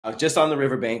just on the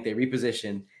riverbank. They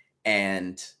repositioned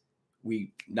and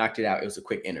we knocked it out. It was a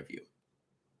quick interview.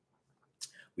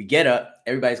 We get up,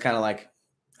 everybody's kind of like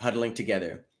huddling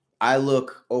together. I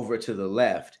look over to the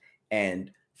left, and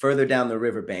further down the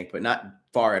riverbank, but not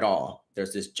far at all,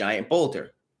 there's this giant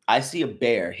boulder. I see a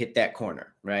bear hit that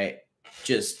corner, right?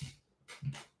 Just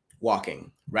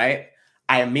walking, right?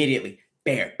 I immediately,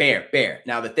 bear, bear, bear.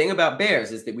 Now, the thing about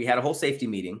bears is that we had a whole safety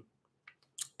meeting,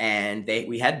 and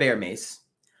we had bear mace.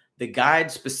 The guide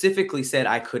specifically said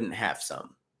I couldn't have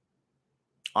some.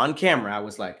 On camera, I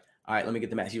was like, all right, let me get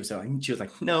the mask. She was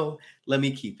like, no, let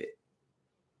me keep it.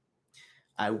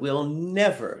 I will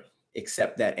never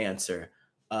accept that answer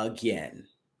again.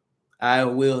 I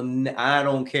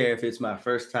don't care if it's my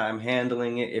first time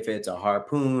handling it, if it's a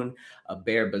harpoon, a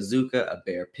bear bazooka, a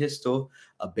bear pistol,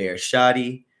 a bear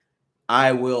shotty.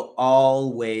 I will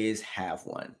always have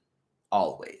one.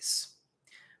 Always.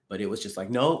 But it was just like,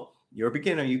 no, you're a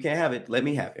beginner. You can't have it. Let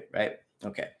me have it, right?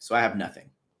 Okay, so I have nothing.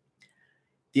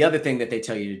 The other thing that they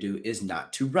tell you to do is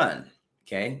not to run,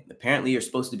 okay? Apparently, you're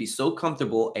supposed to be so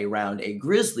comfortable around a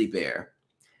grizzly bear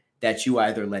that you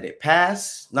either let it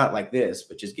pass, not like this,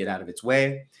 but just get out of its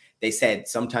way. They said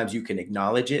sometimes you can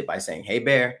acknowledge it by saying, hey,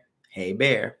 bear, hey,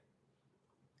 bear,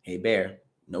 hey, bear,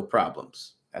 no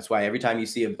problems. That's why every time you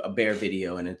see a bear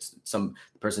video and it's some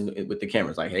person with the camera,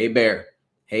 it's like, hey, bear,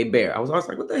 hey, bear. I was always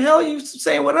like, what the hell are you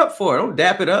saying what up for? Don't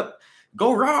dap it up.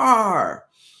 Go roar.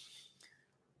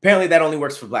 Apparently, that only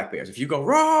works for black bears. If you go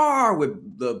roar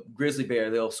with the grizzly bear,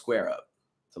 they'll square up.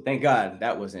 So thank God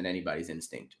that wasn't anybody's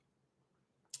instinct.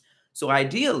 So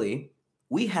ideally,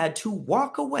 we had to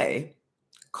walk away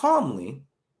calmly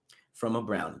from a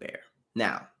brown bear.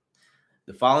 Now,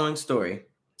 the following story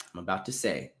I'm about to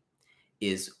say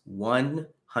is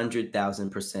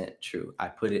 100,000% true. I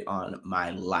put it on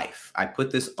my life. I put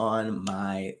this on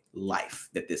my life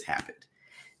that this happened.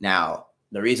 Now,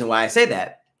 the reason why I say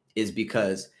that is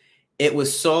because it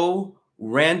was so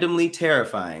randomly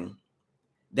terrifying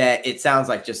that it sounds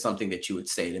like just something that you would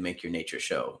say to make your nature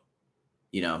show,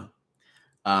 you know?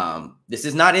 This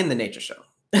is not in the nature show.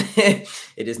 It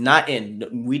is not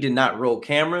in. We did not roll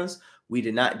cameras. We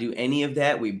did not do any of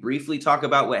that. We briefly talk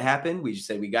about what happened. We just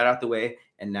said we got out the way,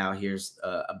 and now here's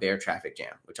a bear traffic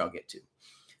jam, which I'll get to.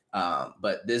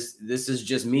 But this is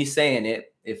just me saying it.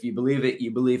 If you believe it, you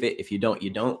believe it. If you don't,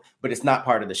 you don't. But it's not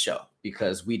part of the show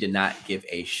because we did not give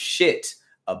a shit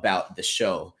about the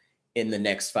show in the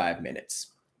next 5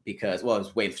 minutes because, well, it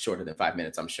was way shorter than 5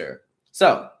 minutes, I'm sure.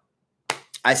 So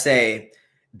I say,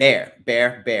 bear,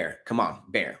 bear, bear. Come on,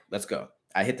 bear. Let's go.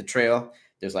 I hit the trail.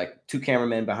 There's like 2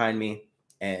 cameramen behind me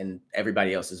and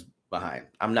everybody else is behind.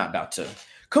 I'm not about to,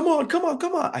 come on, come on,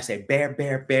 come on. I say, bear,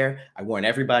 bear, bear. I warn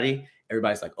everybody.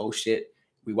 Everybody's like, oh shit.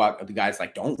 We walk, the guy's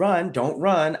like, don't run, don't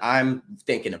run. I'm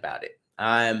thinking about it.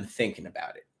 I'm thinking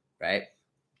about it, right?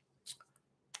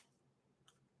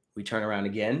 We turn around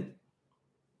again.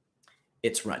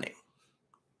 It's running.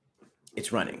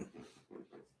 It's running.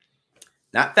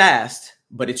 Not fast,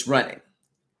 but it's running.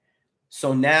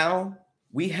 So now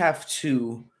we have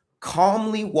to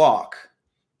calmly walk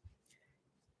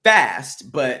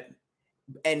fast, but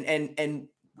and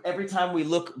every time we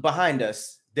look behind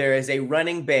us, there is a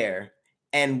running bear,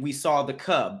 and we saw the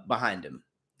cub behind him.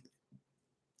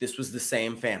 This was the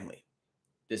same family.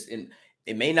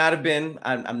 It may not have been,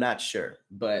 I'm not sure,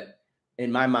 but in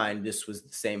my mind, this was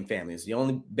the same family. It's the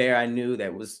only bear I knew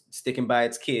that was sticking by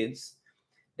its kids.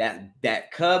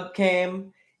 That cub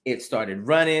came, it started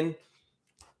running.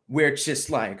 We're just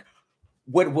like,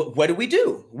 what do we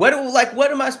do? What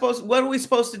are we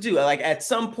supposed to do? Like at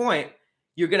some point,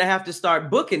 you're gonna have to start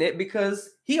booking it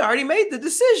because he already made the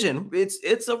decision.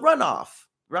 It's a runoff,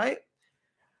 right?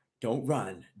 Don't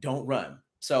run, don't run.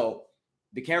 So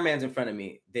the cameraman's in front of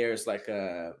me. There's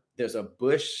a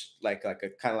bush, like a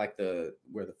kind of like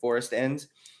where the forest ends,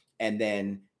 and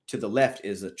then to the left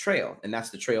is a trail, and that's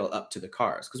the trail up to the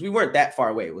cars because we weren't that far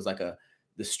away. It was like the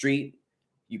street.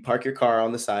 You park your car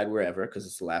on the side wherever because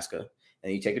it's Alaska,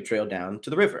 and you take a trail down to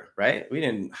the river, right? We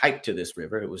didn't hike to this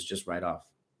river. It was just right off.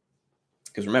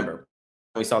 Because remember,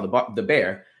 when we saw the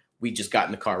bear, we just got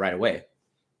in the car right away.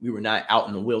 We were not out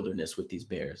in the wilderness with these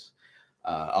bears,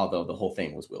 although the whole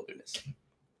thing was wilderness.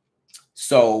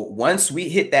 So once we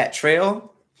hit that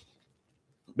trail,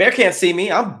 bear can't see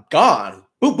me. I'm gone.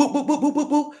 Boop, boop, boop, boop, boop,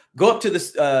 boop, boop. Go up to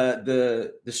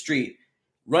the street,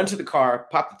 run to the car,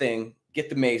 pop the thing, get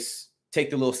the mace, take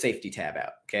the little safety tab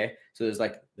out. Okay. So there's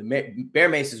like the bear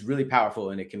mace is really powerful,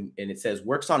 and it says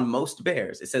works on most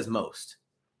bears. It says most.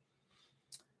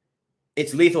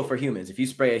 It's lethal for humans. If you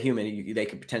spray a human, they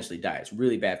could potentially die. It's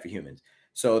really bad for humans.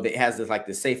 So it has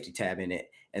this safety tab in it,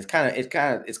 And it's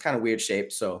kind of weird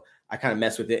shaped. So I kind of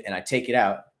mess with it and I take it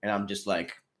out and I'm just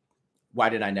like, why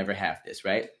did I never have this?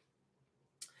 Right.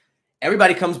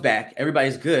 Everybody comes back.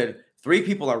 Everybody's good. 3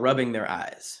 people are rubbing their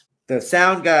eyes. The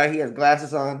sound guy, he has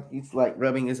glasses on. He's like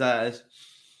rubbing his eyes.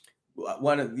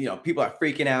 One of, people are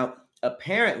freaking out.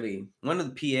 Apparently, one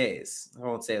of the PAs, I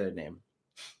won't say their name,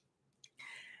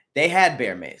 they had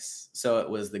bear mace. So it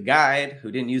was the guide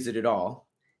who didn't use it at all.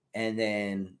 And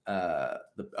then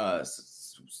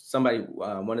somebody,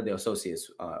 one of the associates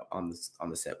on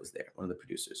the set was there, one of the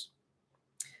producers.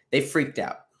 They freaked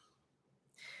out.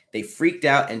 They freaked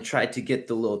out and tried to get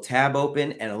the little tab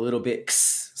open and a little bit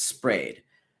sprayed.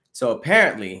 So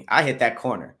apparently, I hit that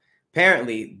corner.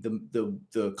 Apparently,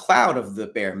 the cloud of the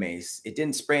bear mace, it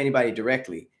didn't spray anybody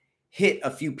directly, hit a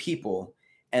few people,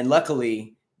 and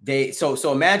luckily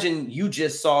so imagine you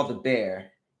just saw the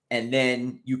bear and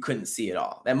then you couldn't see it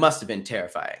all. That must have been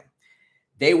terrifying.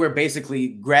 They were basically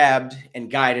grabbed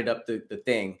and guided up the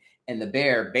thing, and the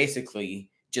bear basically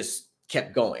just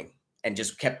kept going and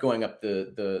just kept going up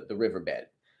the riverbed.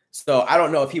 So I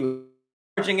don't know if he was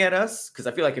charging at us, because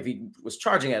I feel like if he was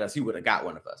charging at us, he would have got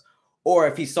one of us. Or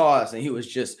if he saw us and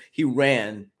he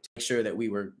ran to make sure that we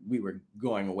were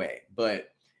going away. But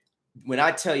when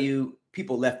I tell you,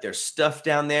 people left their stuff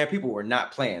down there, people were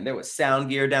not playing. There was sound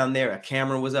gear down there. A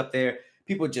camera was up there.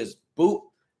 People just boop,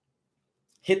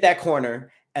 hit that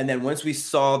corner. And then once we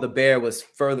saw the bear was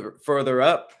further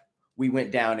up, we went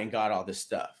down and got all this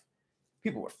stuff.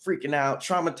 People were freaking out,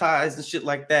 traumatized and shit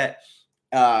like that.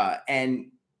 And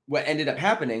what ended up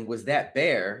happening was that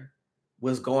bear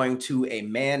was going to a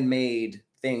man-made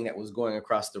thing that was going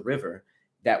across the river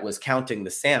that was counting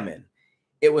the salmon.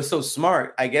 It was so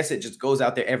smart. I guess it just goes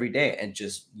out there every day and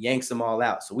just yanks them all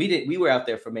out. So we were out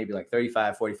there for maybe like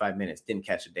 35, 45 minutes, didn't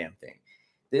catch a damn thing.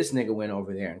 This nigga went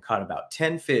over there and caught about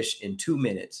 10 fish in 2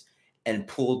 minutes and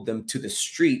pulled them to the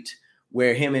street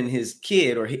where him and his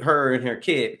kid, or her and her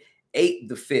kid, ate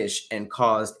the fish and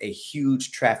caused a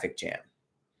huge traffic jam.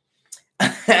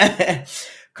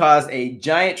 Caused a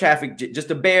giant just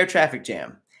a bear traffic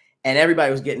jam. And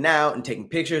everybody was getting out and taking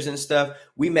pictures and stuff.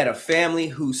 We met a family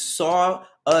who saw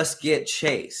us get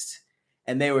chased.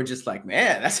 And they were just like,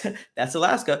 man, that's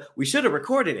Alaska. We should have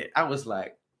recorded it. I was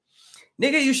like,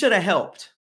 nigga, you should have helped.